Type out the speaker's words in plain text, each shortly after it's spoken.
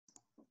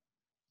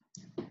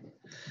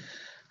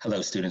Hello,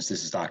 students.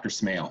 This is Dr.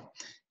 Smale.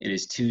 It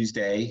is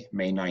Tuesday,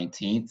 May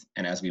 19th,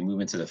 and as we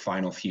move into the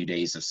final few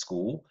days of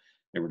school,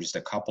 there were just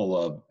a couple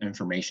of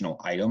informational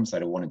items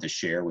that I wanted to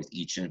share with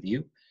each of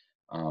you.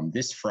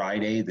 This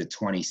Friday, the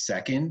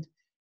 22nd,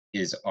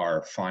 is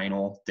our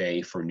final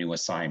day for new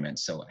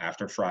assignments. So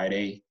after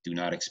Friday, do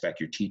not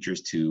expect your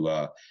teachers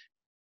to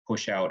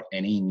push out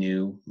any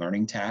new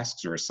learning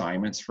tasks or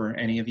assignments for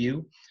any of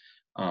you.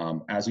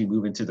 As we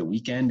move into the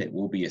weekend, it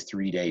will be a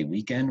 3-day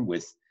weekend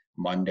with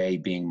Monday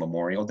being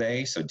Memorial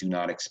Day, so do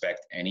not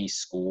expect any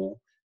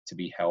school to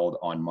be held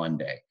on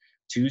Monday.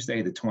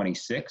 Tuesday, the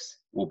 26th,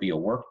 will be a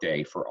work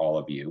day for all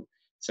of you.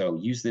 So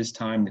use this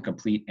time to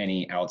complete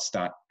any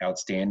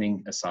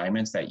outstanding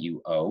assignments that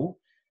you owe,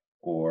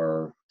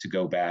 or to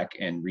go back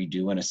and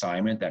redo an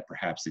assignment that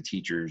perhaps the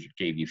teachers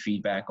gave you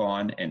feedback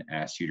on and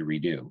asked you to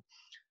redo.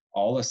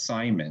 All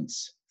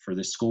assignments for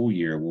the school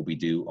year will be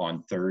due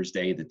on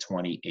Thursday, the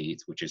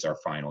 28th, which is our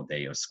final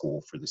day of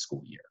school for the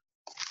school year.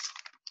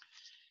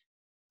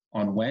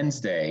 On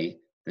Wednesday,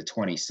 the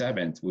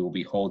 27th, we will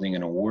be holding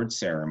an award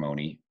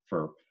ceremony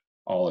for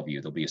all of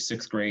you. There'll be a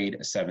 6th grade,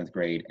 a 7th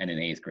grade, and an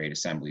 8th grade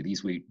assembly.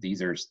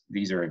 These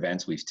are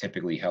events we've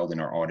typically held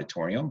in our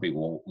auditorium. We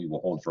will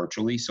hold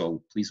virtually,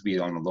 so please be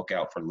on the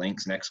lookout for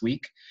links next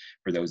week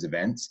for those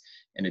events.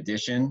 In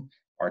addition,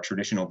 our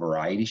traditional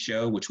variety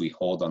show, which we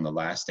hold on the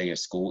last day of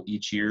school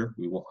each year,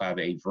 we will have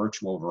a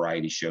virtual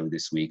variety show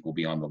this week. Will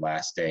be on the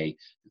last day,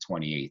 the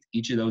 28th.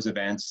 Each of those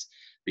events,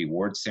 the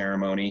award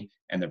ceremony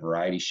and the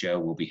variety show,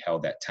 will be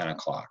held at 10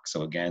 o'clock.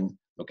 So again,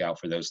 look out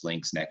for those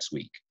links next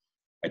week.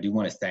 I do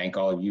want to thank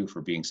all of you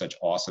for being such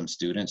awesome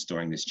students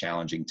during this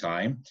challenging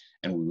time,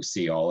 and we will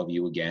see all of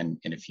you again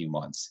in a few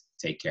months.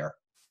 Take care.